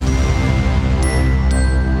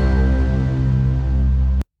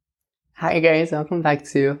Hi guys, welcome back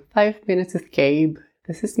to 5 Minutes with Gabe.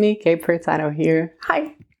 This is me, Gabe Furtado here.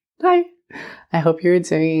 Hi. I hope you're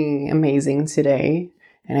doing amazing today,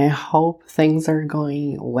 and I hope things are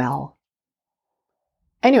going well.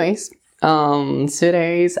 Anyways,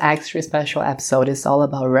 today's extra special episode is all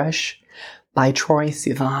about Rush by Troye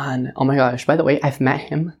Sivan. Oh my gosh, by the way, I've met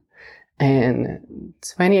him in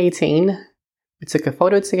 2018. We took a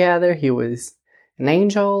photo together. He was an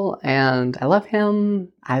angel, and I love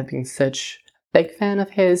him. I've been such a big fan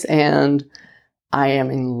of his, and I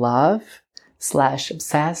am in love /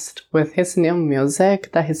 obsessed with his new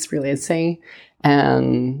music that he's releasing.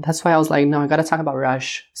 And that's why I was like, no, I gotta talk about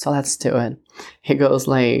Rush, so let's do it. He goes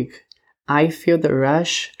like, I feel the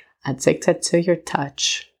rush, addicted to your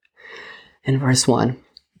touch. In verse 1,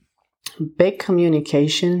 big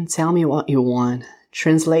communication, tell me what you want.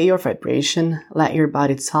 Translate your vibration, let your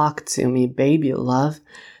body talk to me, baby love.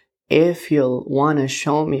 If you wanna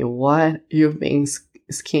show me what you've been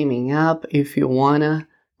scheming up, if you wanna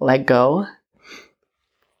let go.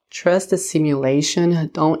 Trust the simulation,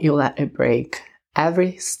 don't you let it break.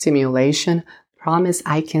 Every stimulation, promise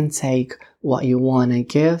I can take what you wanna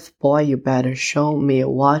give. Boy, you better show me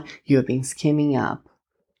what you've been scheming up.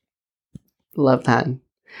 Love that.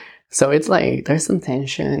 So it's like, there's some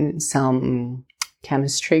tension, some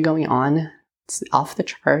chemistry going on. It's off the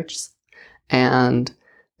charts. And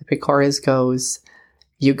the pre-chorus goes,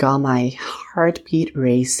 you got my heartbeat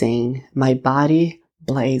racing, my body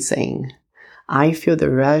blazing. I feel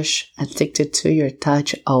the rush, addicted to your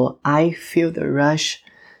touch. Oh, I feel the rush.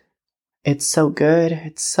 It's so good.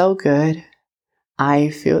 It's so good.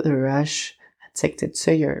 I feel the rush, addicted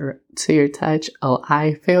to your touch. Oh,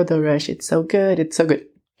 I feel the rush. It's so good. It's so good.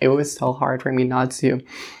 It was so hard for me not to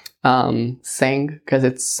sing because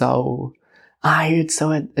it's so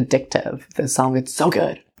addictive. The song, it's so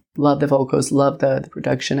good. Love the vocals, love the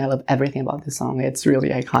production. I love everything about this song. It's really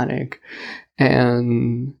iconic.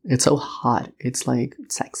 And it's so hot. It's like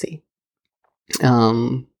sexy.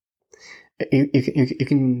 You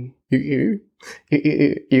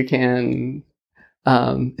can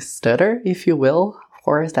stutter if you will. Of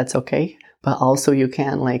course, that's okay. But also you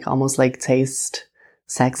can like almost like taste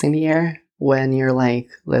sex in the air when you're like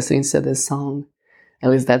listening to this song. At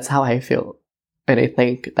least that's how I feel. And I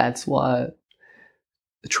think that's what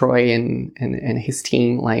Troye and his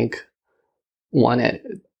team like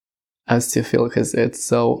wanted us to feel, because it's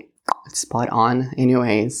so spot on.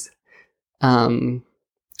 Anyways,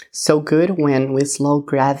 so good when with low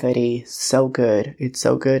gravity. So good. It's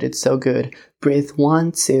so good. It's so good. Breathe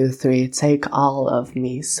 1, 2, 3. Take all of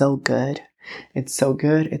me. So good. It's so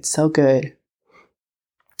good. It's so good.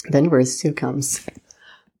 Then verse 2 comes.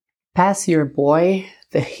 Pass your boy,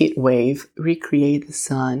 the heat wave, recreate the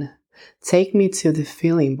sun. Take me to the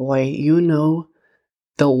feeling, boy, you know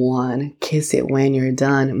the one. Kiss it when you're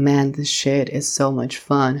done. Man, this shit is so much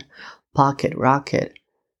fun. Pocket, rocket,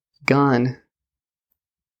 gun.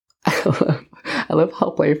 I love how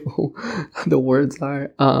playful the words are.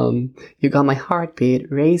 You got my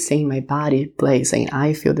heartbeat racing, my body blazing.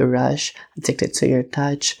 I feel the rush, addicted to your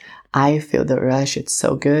touch. I feel the rush. It's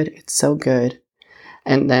so good. It's so good.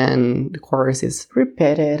 And then the chorus is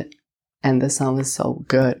repeated, and the song is so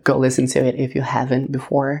good. Go listen to it if you haven't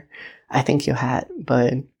before. I think you had,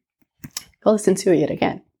 but go listen to it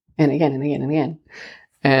again and again and again and again.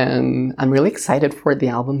 And I'm really excited for the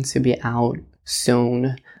album to be out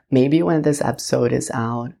soon. Maybe when this episode is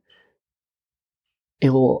out,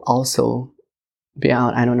 it will also be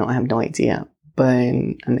out. I don't know. I have no idea, but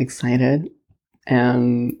I'm excited.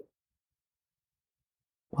 And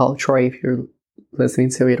well, Troye, if you're listening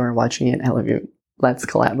to it or watching it, I love you. Let's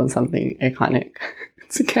collab on something iconic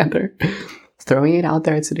together. Throwing it out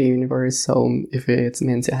there to the universe, so if it's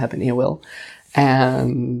meant to happen, it will.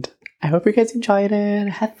 And I hope you guys enjoyed it.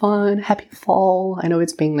 Had fun. Happy fall. I know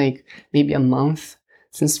it's been like maybe a month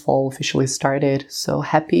since fall officially started, so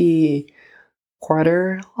happy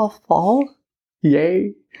quarter of fall.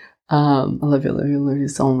 Yay. I love you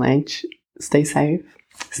so much. Stay safe,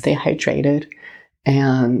 stay hydrated,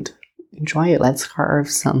 and enjoy it. Let's carve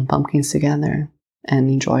some pumpkins together and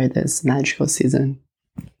enjoy this magical season.